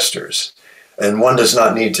ancestors. And one does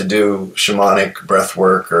not need to do shamanic breath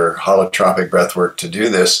work or holotropic breath work to do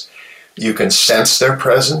this. You can sense their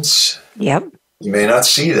presence. Yep. You may not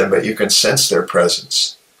see them, but you can sense their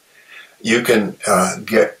presence. You can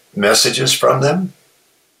get messages from them.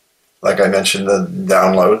 Like I mentioned, the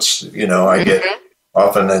downloads, I get,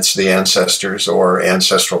 often it's the ancestors or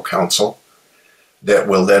ancestral council that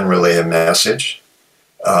will then relay a message.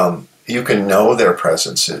 You can know their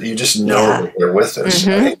presence. You just know that they're with us.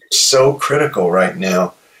 I think it's so critical right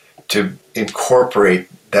now to incorporate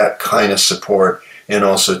that kind of support and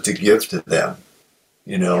also to give to them,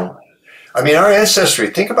 I mean, our ancestry,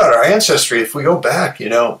 think about our ancestry. If we go back,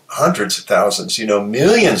 hundreds of thousands,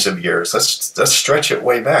 millions of years, let's stretch it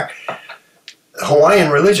way back. Hawaiian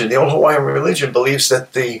religion, the old Hawaiian religion believes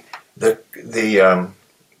that the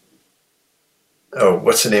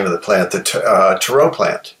what's the name of the plant? The taro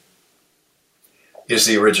plant is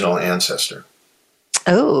the original ancestor.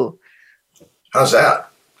 Oh. How's that?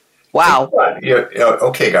 Wow.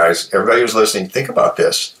 Okay, guys, everybody who's listening, think about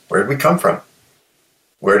this. Where did we come from?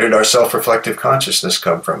 Where did our self-reflective consciousness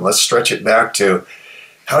come from? Let's stretch it back to,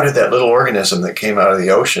 how did that little organism that came out of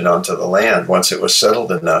the ocean onto the land, once it was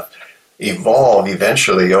settled enough, evolve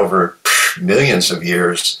eventually over millions of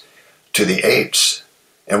years to the apes?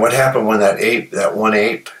 And what happened when that one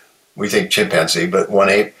ape, we think chimpanzee, but one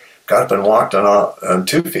ape got up and walked on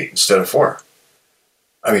 2 feet instead of 4?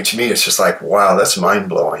 I mean, to me, it's just like, wow, that's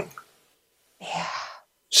mind-blowing. Yeah.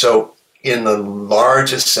 So in the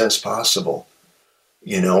largest sense possible,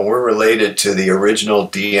 we're related to the original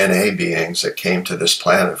DNA beings that came to this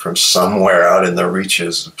planet from somewhere out in the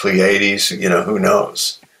reaches of the Pleiades, who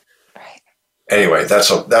knows? Right. Anyway,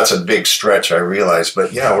 that's a big stretch, I realize,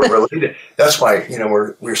 but yeah, we're related. That's why,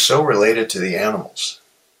 we're so related to the animals.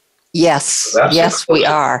 Yes. So yes, we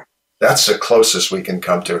are. That's the closest we can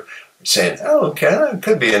come to saying, oh, okay, that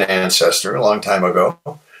could be an ancestor a long time ago.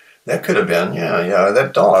 That could have been,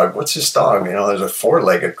 that dog. What's this dog? There's a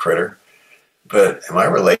 4-legged critter. But am I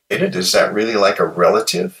related? Is that really like a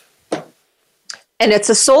relative? And it's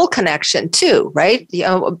a soul connection too, right?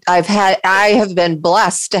 I have been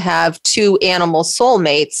blessed to have 2 animal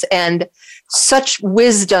soulmates, and such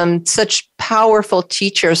wisdom, such powerful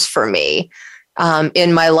teachers for me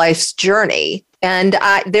in my life's journey. And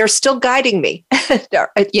they're still guiding me,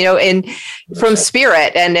 from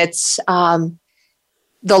spirit. And it's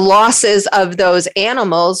the losses of those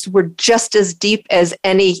animals were just as deep as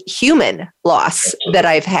any human loss that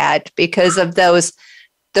I've had, because of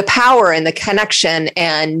the power and the connection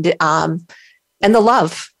and the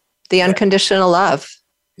love, the unconditional love.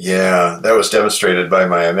 Yeah, that was demonstrated by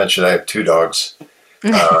I mentioned I have 2 dogs,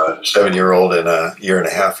 7-year-old and a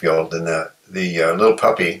 1.5-year-old, and the little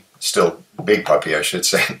puppy, still big puppy, I should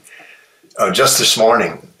say. Just this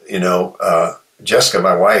morning, Jessica,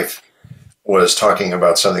 my wife, was talking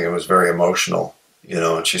about something that was very emotional,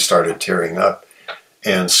 and she started tearing up.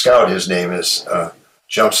 And Scout, his name is,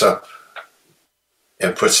 jumps up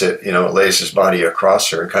and puts it, lays his body across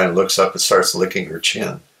her and kind of looks up and starts licking her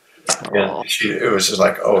chin. And it was just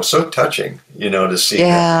like, so touching, to see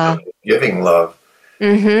them giving love,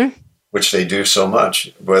 which they do so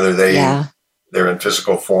much, whether they're in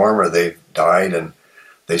physical form or they've died and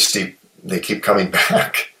they keep coming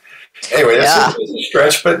back. Anyway, that's a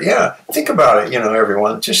stretch, but yeah, think about it,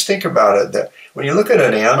 everyone. Just think about it, that when you look at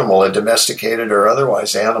an animal, a domesticated or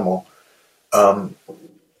otherwise animal, think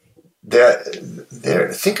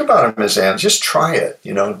about them as animals. Just try it,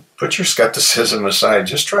 put your skepticism aside.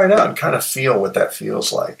 Just try it out and kind of feel what that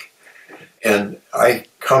feels like. And I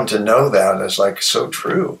come to know that as like so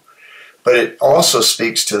true. But it also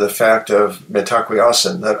speaks to the fact of Mitakuye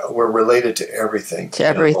Oyasin, that we're related to everything. To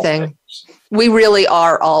everything. We really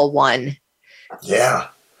are all one. Yeah.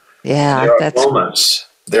 Yeah.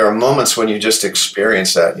 There are moments when you just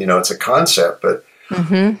experience that. It's a concept, but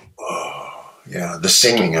the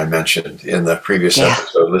singing I mentioned in the previous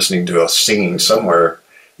episode, listening to us singing somewhere,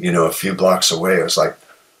 a few blocks away, it was like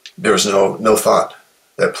there was no thought.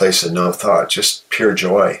 That place of no thought, just pure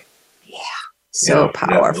joy. Yeah. So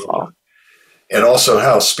powerful. And also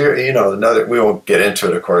how spirit, we won't get into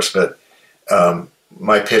it, of course, but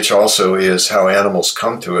my pitch also is how animals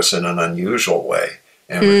come to us in an unusual way.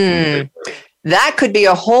 And that could be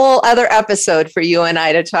a whole other episode for you and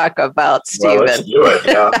I to talk about, Stephen. Well, let's do it.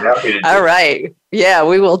 Yeah, I'm happy to do All right. Yeah,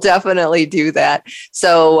 we will definitely do that.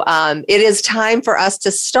 So it is time for us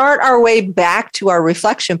to start our way back to our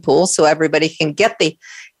reflection pool so everybody can get the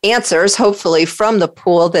answers, hopefully, from the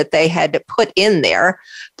pool that they had to put in there.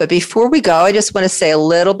 But before we go, I just want to say a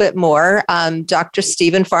little bit more. Dr.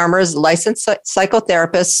 Stephen Farmer is a licensed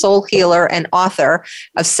psychotherapist, soul healer, and author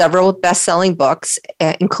of several best-selling books,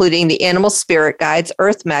 including The Animal Spirit Guides,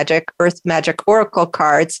 Earth Magic Oracle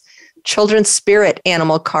Cards, Children's Spirit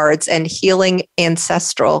Animal Cards, and Healing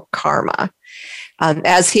Ancestral Karma.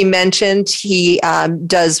 As he mentioned, he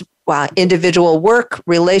does individual work,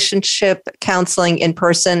 relationship counseling in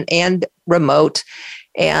person and remote.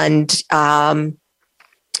 And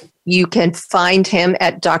you can find him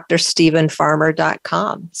at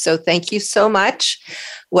drstephenfarmer.com. So thank you so much.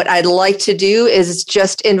 What I'd like to do is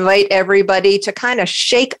just invite everybody to kind of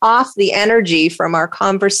shake off the energy from our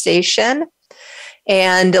conversation.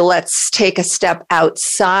 And let's take a step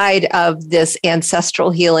outside of this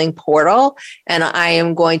ancestral healing portal. And I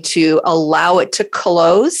am going to allow it to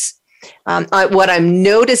close. What I'm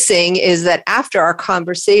noticing is that after our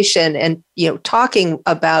conversation and, talking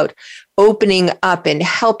about opening up and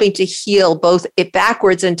helping to heal both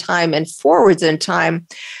backwards in time and forwards in time,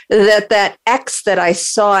 that X that I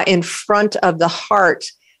saw in front of the heart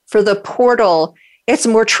for the portal, it's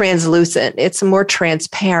more translucent. It's more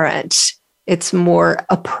transparent. It's more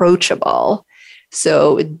approachable.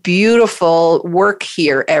 So beautiful work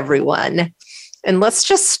here, everyone. And let's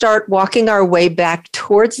just start walking our way back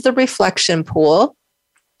towards the reflection pool.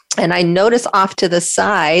 And I notice off to the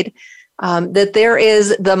side that there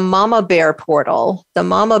is the Mama Bear portal. The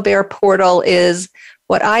Mama Bear portal is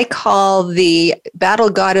what I call the battle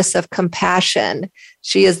goddess of compassion.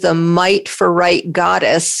 She is the might for right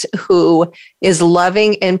goddess who is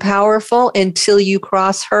loving and powerful until you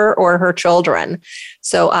cross her or her children.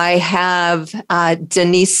 So I have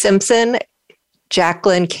Denise Simpson,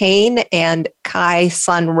 Jacqueline Kane, and Kai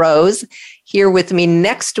Sun Rose here with me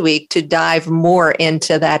next week to dive more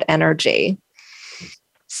into that energy.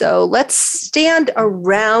 So let's stand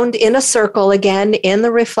around in a circle again in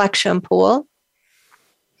the reflection pool.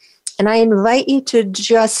 And I invite you to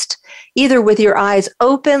just either with your eyes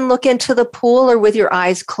open, look into the pool, or with your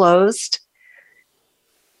eyes closed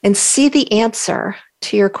and see the answer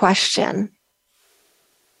to your question.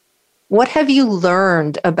 What have you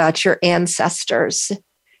learned about your ancestors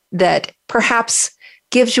that perhaps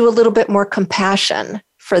gives you a little bit more compassion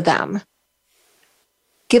for them?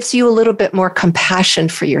 Gives you a little bit more compassion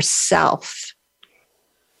for yourself?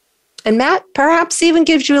 And Matt, perhaps even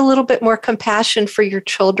gives you a little bit more compassion for your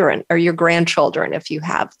children or your grandchildren if you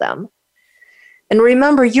have them. And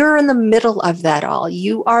remember, you're in the middle of that all.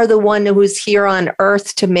 You are the one who's here on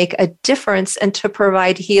earth to make a difference and to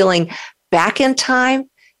provide healing back in time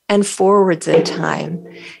and forwards in time.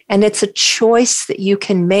 And it's a choice that you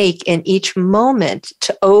can make in each moment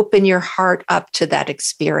to open your heart up to that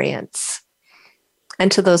experience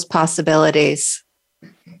and to those possibilities.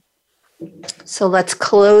 So let's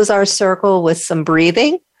close our circle with some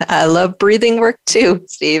breathing. I love breathing work too,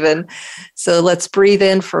 Stephen. So let's breathe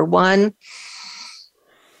in for 1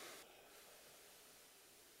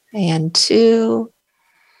 and 2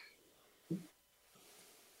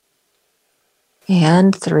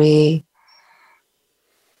 and 3.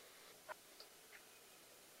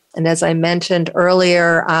 And as I mentioned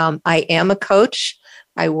earlier, I am a coach.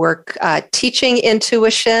 I work teaching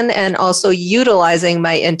intuition and also utilizing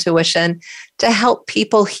my intuition to help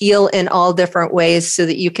people heal in all different ways so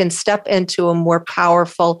that you can step into a more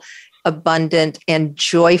powerful, abundant, and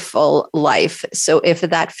joyful life. So if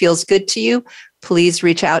that feels good to you, please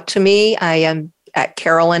reach out to me. I am at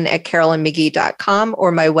carolyn@carolynmcgee.com,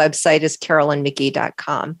 or my website is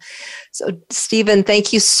carolynmcgee.com. So, Stephen,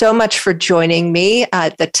 thank you so much for joining me.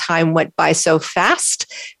 The time went by so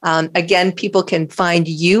fast. Again, people can find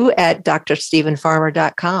you at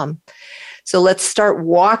drstephenfarmer.com. So let's start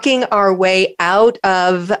walking our way out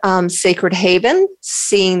of Sacred Haven,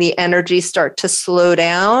 seeing the energy start to slow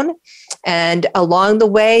down. And along the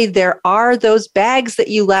way, there are those bags that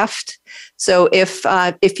you left. So if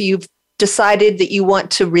you've decided that you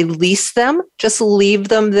want to release them, just leave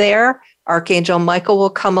them there. Archangel Michael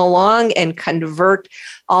will come along and convert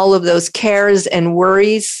all of those cares and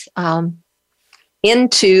worries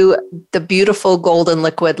into the beautiful golden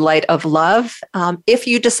liquid light of love. If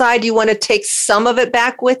you decide you want to take some of it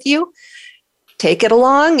back with you, take it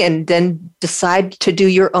along and then decide to do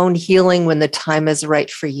your own healing when the time is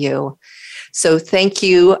right for you. So thank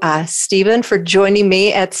you, Stephen, for joining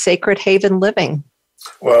me at Sacred Haven Living.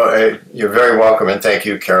 Well, you're very welcome, and thank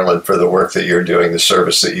you, Carolyn, for the work that you're doing, the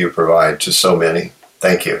service that you provide to so many.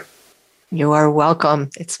 Thank you. You are welcome.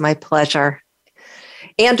 It's my pleasure.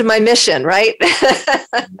 And my mission, right?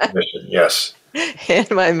 Mission, yes. And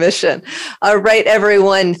my mission. All right,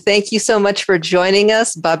 everyone. Thank you so much for joining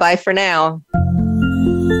us. Bye-bye for now.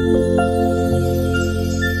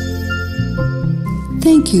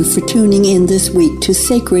 Thank you for tuning in this week to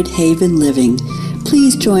Sacred Haven Living.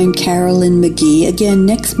 Please join Carolyn McGee again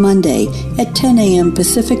next Monday at 10 a.m.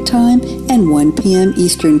 Pacific Time and 1 p.m.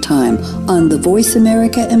 Eastern Time on the Voice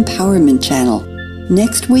America Empowerment Channel.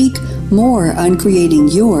 Next week, more on creating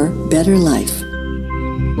your better life.